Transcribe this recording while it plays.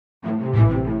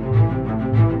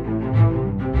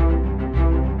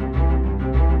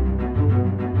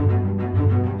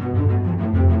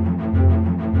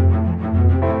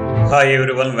Hi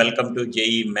everyone, welcome to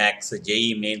JEE MAX,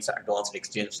 JEE Mains Advanced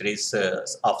XTREAM series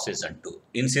of Season 2.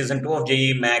 In Season 2 of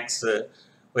JEE MAX,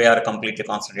 we are completely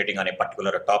concentrating on a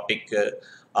particular topic.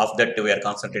 Of that, we are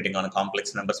concentrating on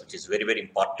complex numbers, which is very, very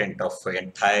important of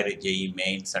entire JEE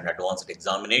Mains and Advanced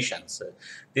examinations.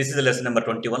 This is the lesson number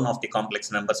 21 of the complex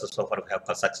numbers. So far, we have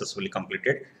successfully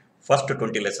completed first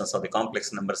 20 lessons of the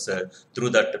complex numbers. Through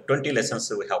that 20 lessons,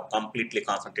 we have completely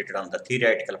concentrated on the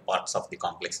theoretical parts of the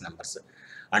complex numbers.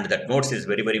 And that notes is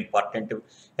very, very important.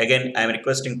 Again, I am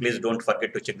requesting, please don't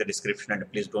forget to check the description,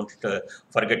 and please don't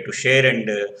forget to share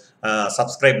and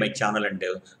subscribe my channel and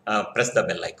press the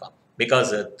bell icon.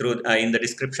 Because through in the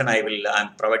description, I'm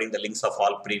providing the links of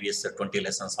all previous 20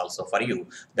 lessons also for you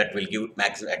that will give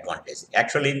maximum advantage.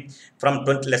 Actually, from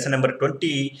lesson number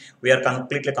 20, we are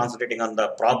completely concentrating on the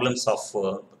problems of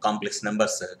complex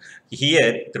numbers.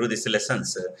 Here, through these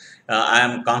lessons, I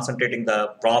am concentrating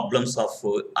the problems of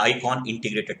icon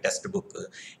integrated textbook.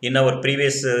 In our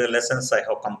previous lessons, I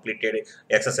have completed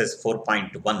exercise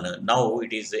 4.1. Now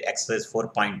it is exercise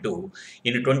 4.2.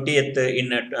 In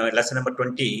 20th, lesson number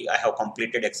 20, I have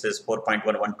completed exercise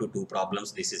 4.1, 1 to 2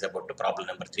 problems. This is about the problem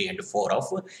number 3 and 4 of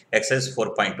exercise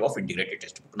 4.2 of integrated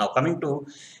textbook. Now coming to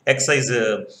exercise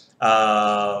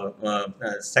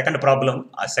second problem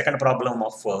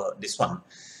of this one.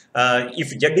 If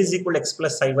z is equal to x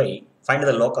plus iy, find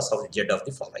the locus of z of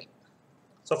the following.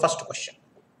 So first question.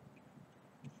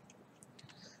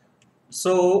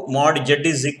 So mod z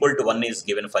is equal to 1 is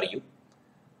given for you.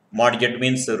 Mod z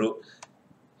means root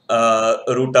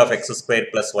of x square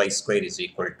plus y square is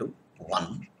equal to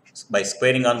 1. By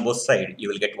squaring on both sides, you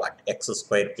will get what? X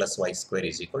square plus y square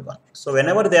is equal to 1. So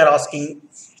whenever they are asking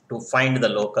to find the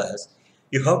locus,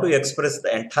 you have to express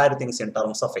the entire things in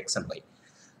terms of x and y.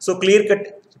 So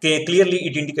clearly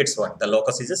it indicates what? The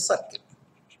locus is a circle.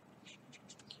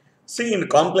 See, in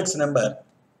complex number,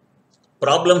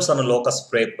 problems on a locus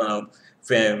will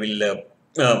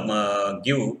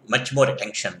give much more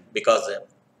attention, because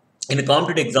in the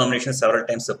competitive examination, several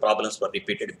times the problems were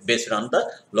repeated based on the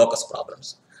locus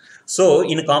problems. So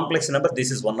in a complex number,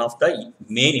 this is one of the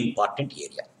main important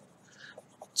area.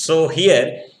 So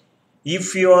here,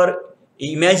 if you are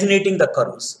imagining the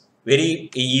curves very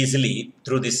easily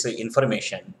through this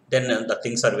information, then the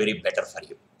things are very better for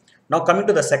you. Now coming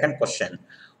to the second question,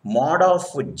 mod of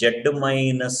z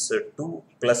minus 2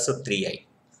 plus 3i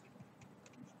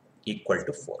equal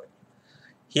to 4.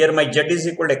 Here my z is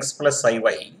equal to x plus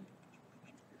iy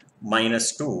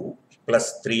minus 2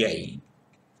 plus 3i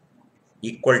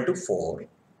equal to 4.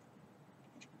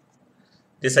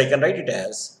 This I can write it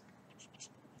as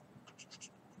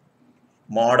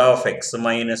mod of x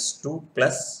minus 2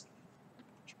 plus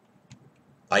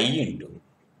I into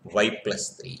y plus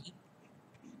 3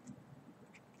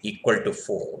 equal to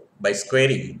 4. By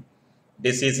squaring,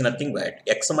 this is nothing but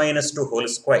x minus 2 whole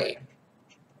square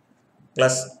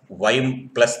plus y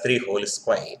plus 3 whole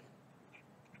square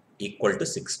equal to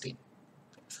 16.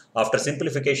 After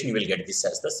simplification, you will get this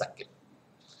as the circle.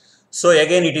 So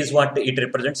again, it is what it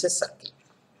represents, a circle.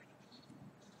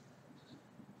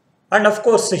 And of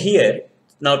course here,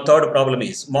 now third problem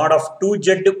is mod of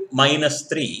 2z minus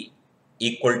 3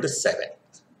 equal to 7.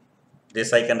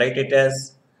 This I can write it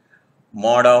as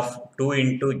mod of 2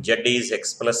 into z is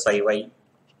x plus iy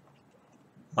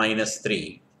minus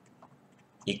 3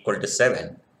 equal to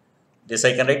 7. This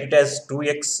I can write it as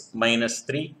 2x minus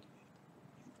 3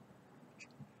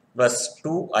 plus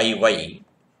 2iy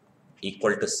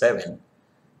equal to 7.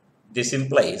 This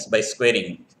implies, by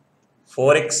squaring,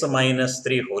 4x minus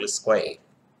 3 whole square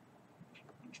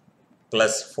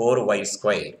plus 4y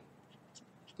square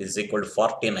is equal to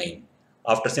 49.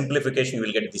 After simplification, you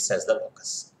will get this as the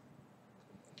locus.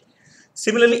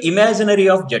 Similarly, imaginary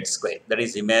of z square, that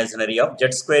is imaginary of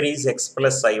z square is x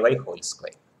plus iy whole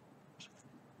square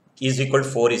is equal to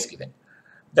 4 is given.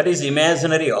 That is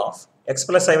imaginary of x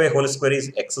plus iy whole square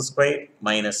is x square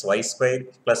minus y square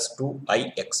plus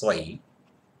 2ixy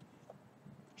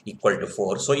equal to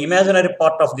 4. So imaginary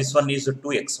part of this one is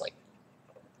 2xy.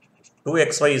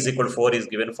 2xy is equal to 4 is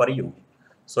given for you.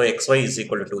 So xy is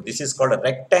equal to 2. This is called a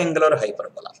rectangular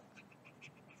hyperbola.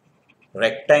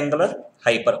 Rectangular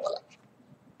hyperbola.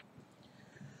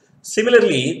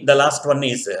 Similarly, the last one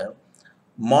is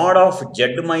mod of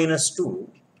z minus 2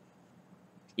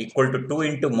 equal to 2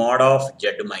 into mod of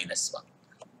z minus 1.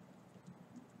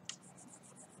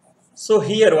 So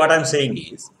here what I am saying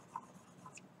is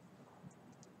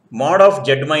mod of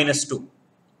z minus 2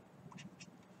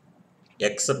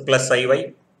 x plus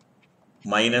iy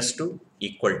minus 2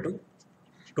 equal to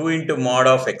 2 into mod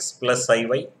of x plus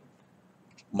iy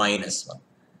minus 1.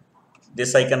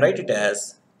 This I can write it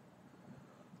as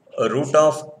root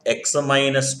of x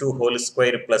minus 2 whole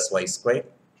square plus y square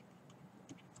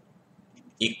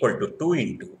equal to 2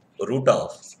 into root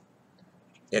of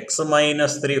x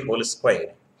minus 3 whole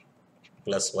square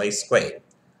plus y square.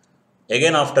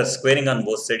 Again, after squaring on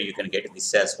both sides, you can get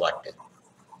this as what?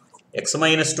 X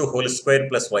minus 2 whole square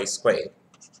plus y square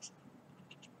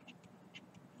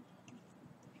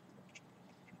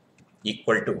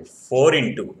equal to 4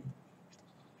 into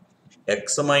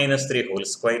x minus 3 whole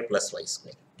square plus y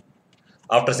square.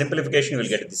 After simplification, you will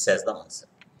get this as the answer.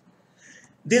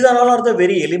 These are all the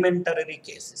very elementary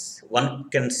cases. One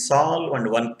can solve and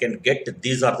one can get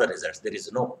these are the results. There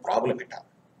is no problem at all.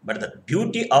 But the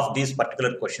beauty of these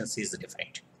particular questions is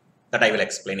different. That I will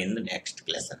explain in the next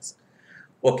lessons.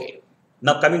 Okay.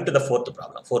 Now coming to the fourth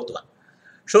problem, fourth one.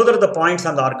 Show that the points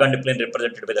on the organode plane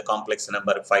represented by the complex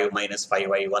number 5 minus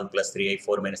 5i, 1 plus 3i,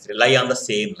 4 minus 3 lie on the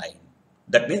same line.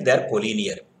 That means they are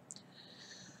collinear.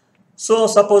 So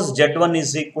suppose Z1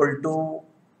 is equal to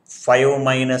 5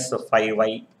 minus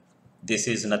 5i. This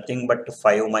is nothing but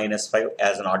 5 minus 5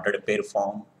 as an ordered pair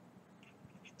form.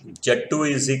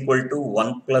 Z2 is equal to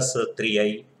 1 plus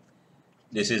 3i.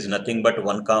 This is nothing but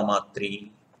 1 comma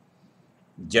 3.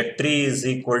 Z3 is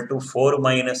equal to 4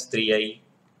 minus 3i.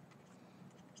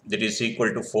 That is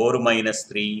equal to 4 minus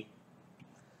 3.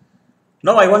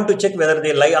 Now I want to check whether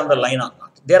they lie on the line or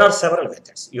not. There are several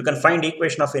methods. You can find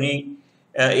equation of any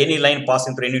line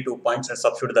passing through any 2 points and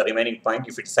substitute the remaining point.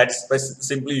 If it satisfies,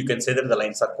 simply you can say that the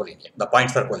lines are collinear. The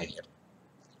points are collinear.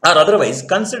 Or otherwise,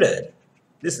 consider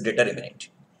this determinant.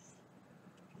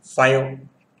 5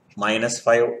 minus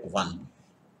 5, 1.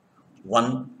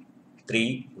 1,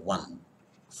 3, 1.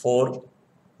 4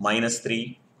 minus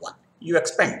 3, 1. You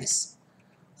expand this.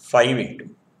 5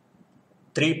 into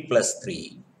 3 plus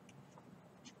 3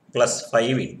 plus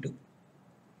 5 into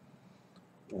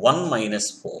 1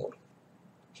 minus 4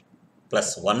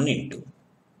 plus 1 into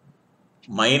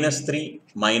minus 3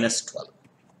 minus 12.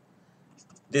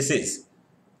 This is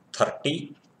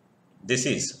 30. This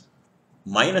is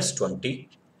minus 20.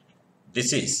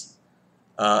 This is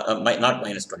not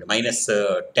minus 20, minus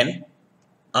 10,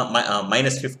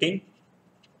 minus 15.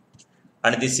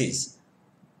 And this is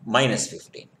minus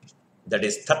 15. That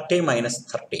is 30 minus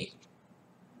 30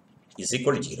 is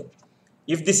equal to 0.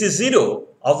 If this is 0,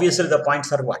 obviously the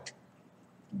points are what?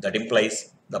 That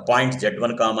implies the points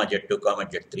Z1, comma, Z2, comma,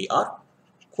 Z3 are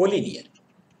collinear.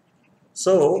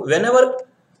 So whenever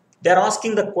they are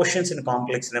asking the questions in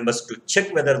complex numbers to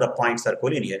check whether the points are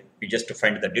collinear, you just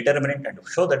find the determinant and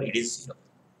show that it is 0.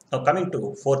 Now coming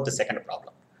to second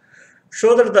problem.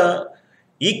 Show that the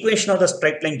equation of the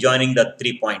straight line joining the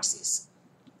 3 points is.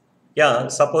 Yeah,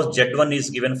 suppose Z1 is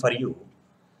given for you,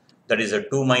 that is a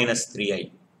 2 minus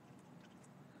 3i,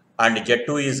 and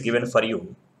Z2 is given for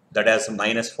you, that has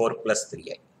minus 4 plus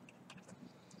 3i.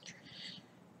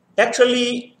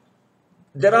 Actually,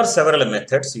 there are several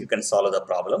methods you can solve the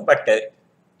problem, but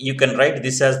you can write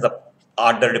this as the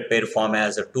ordered pair form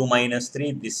as a 2 minus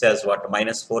 3, this as what?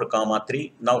 Minus 4 comma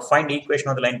 3. Now find equation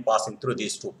of the line passing through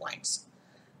these 2 points.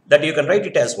 That you can write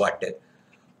it as what?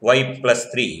 Y plus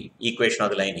 3, equation of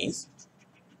the line is,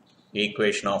 you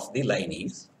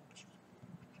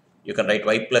can write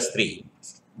y plus 3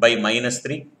 by minus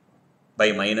 3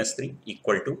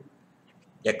 equal to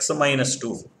x minus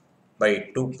 2 by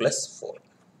 2 plus 4.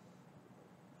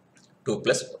 2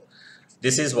 plus 4.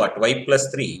 This is what? Y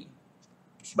plus 3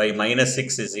 by minus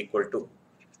 6 is equal to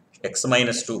x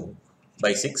minus 2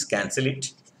 by 6. Cancel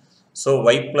it. So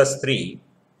y plus 3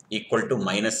 equal to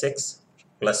minus x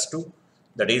plus 2.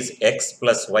 That is x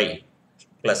plus y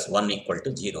plus 1 equal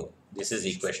to 0. This is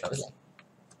equation of the line.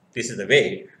 This is the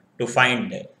way to find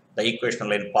the equation of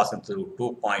line passing through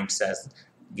 2 points as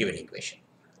given equation.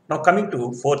 Now coming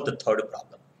to third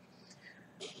problem.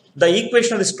 The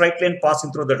equation of the straight line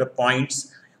passing through the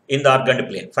points in the organode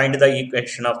plane. Find the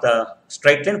equation of the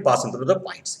straight line passing through the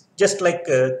points. Just like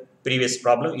previous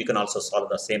problem, you can also solve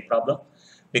the same problem,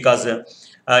 because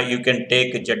you can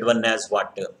take Z1 as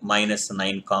what? Minus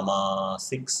 9 comma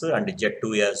 6 and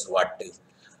Z2 as what?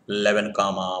 11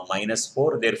 comma minus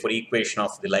 4. Therefore, equation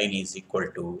of the line is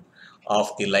equal to,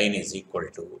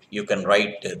 you can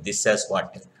write this as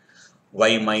what?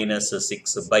 Y minus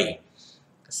 6 by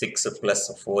 6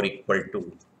 plus 4 equal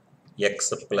to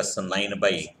x plus 9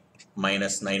 by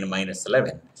minus 9 minus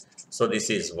 11. So this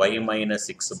is y minus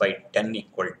 6 by 10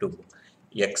 equal to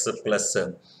x plus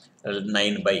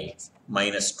 9 by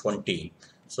minus 20.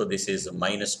 So this is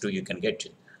minus 2 you can get.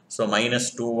 So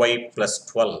minus 2y plus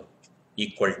 12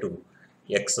 equal to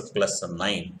x plus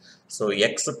 9. So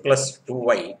x plus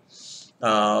 2y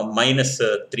minus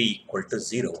 3 equal to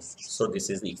 0. So this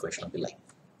is the equation of the line.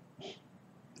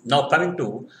 Now coming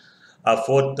to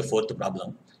Fourth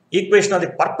problem. Equation of the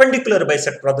perpendicular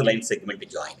bisector of the line segment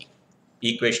joining.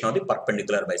 Equation of the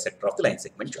perpendicular bisector of the line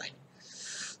segment joining.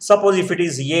 Suppose if it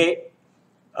is A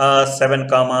 7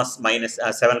 comma minus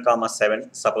 7 comma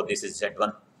 7, suppose this is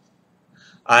Z1,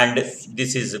 and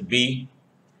this is B,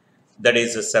 that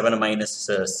is 7 minus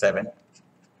 7.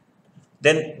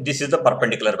 Then this is the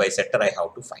perpendicular bisector I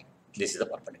have to find. This is the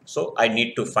perpendicular. So I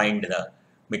need to find the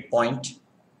midpoint.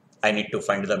 I need to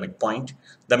find the midpoint.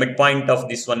 The midpoint of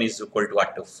this one is equal to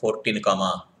what? 14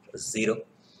 comma 0.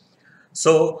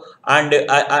 So, and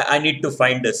I need to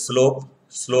find the slope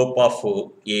of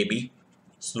AB.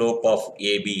 Slope of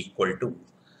AB equal to,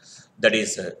 that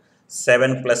is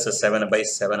 7 plus 7 by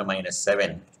 7 minus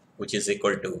 7, which is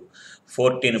equal to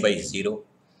 14 by 0.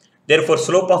 Therefore,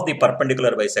 slope of the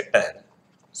perpendicular bisector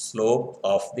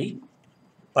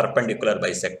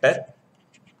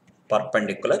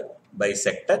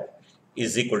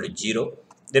is equal to 0.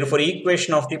 Therefore,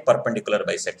 equation of the perpendicular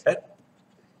bisector,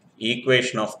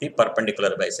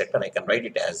 I can write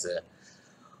it as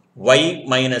y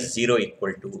minus 0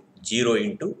 equal to 0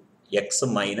 into x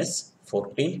minus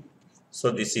 14.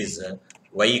 So this is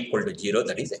y equal to 0,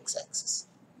 that is x-axis.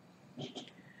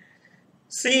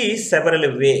 See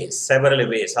several ways,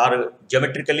 or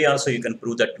geometrically also you can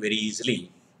prove that very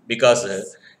easily, because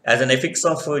as an fx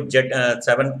of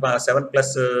 7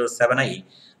 plus 7i,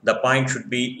 the point should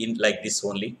be in like this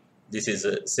only. This is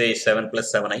say 7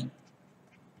 plus 7i,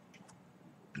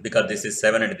 because this is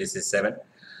 7 and this is 7.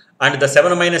 And the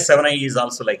 7 minus 7i is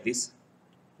also like this.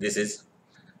 This is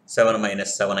 7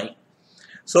 minus 7i.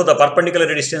 So the perpendicular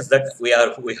distance that we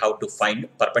have to find,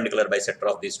 perpendicular bisector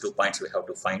of these 2 points we have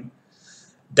to find.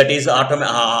 That is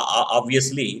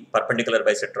obviously perpendicular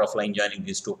bisector of line joining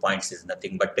these 2 points is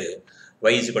nothing but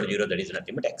y is equal to 0, that is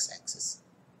nothing but x-axis.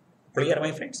 Clear,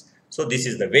 my friends? So this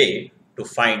is the way to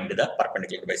find the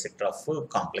perpendicular bisector of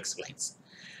complex lines.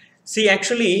 See,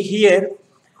 actually here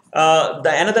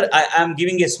I am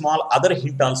giving a small other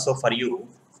hint also for you.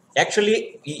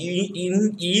 Actually,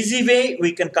 in easy way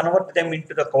we can convert them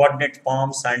into the coordinate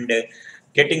forms, and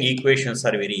getting equations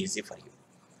are very easy for you.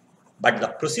 But the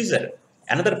procedure,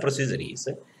 another procedure is,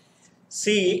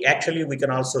 see, actually we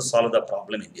can also solve the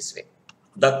problem in this way.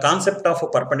 The concept of a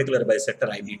perpendicular bisector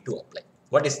I need to apply.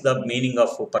 What is the meaning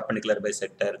of a perpendicular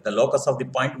bisector? The locus of the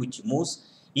point which moves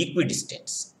equidistant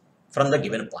from the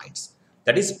given points.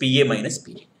 That is PA minus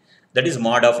PA. That is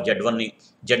mod of Z minus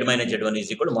Z1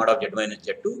 is equal to mod of Z minus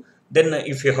Z2. Then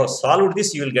if you have solved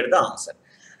this, you will get the answer.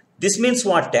 This means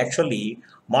what? Actually,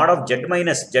 mod of Z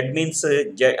minus Z means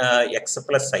x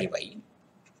plus iy,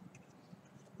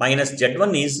 minus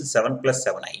Z1 is 7 plus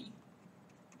 7i,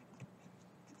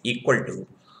 equal to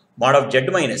mod of Z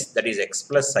minus, that is x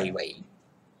plus iy,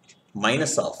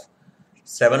 minus of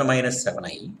 7 minus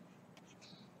 7i.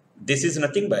 This is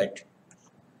nothing but,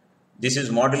 this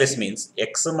is modulus means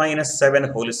x minus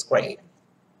 7 whole square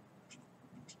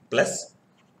plus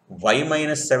y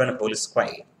minus 7 whole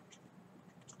square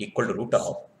equal to root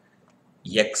of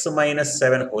x minus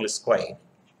 7 whole square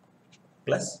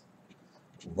plus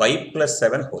y plus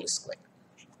 7 whole square.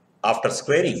 After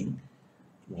squaring,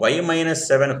 y minus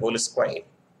 7 whole square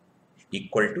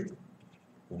equal to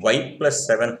y plus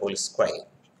 7 whole square.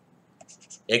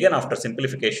 Again, after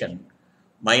simplification,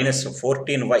 minus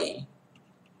 14y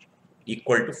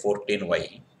equal to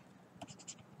 14y.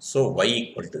 So y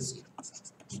equal to 0.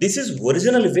 This is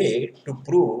original way to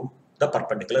prove the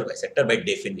perpendicular bisector by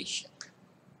definition.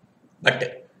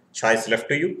 But choice left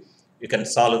to you. You can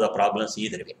solve the problems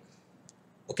either way.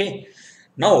 Okay.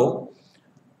 Now,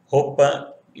 hope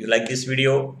you like this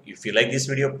video. If you like this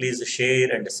video, please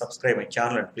share and subscribe my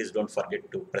channel, and please don't forget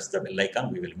to press the bell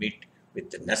icon. We will meet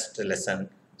with the next lesson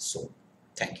soon.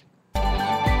 Thank you.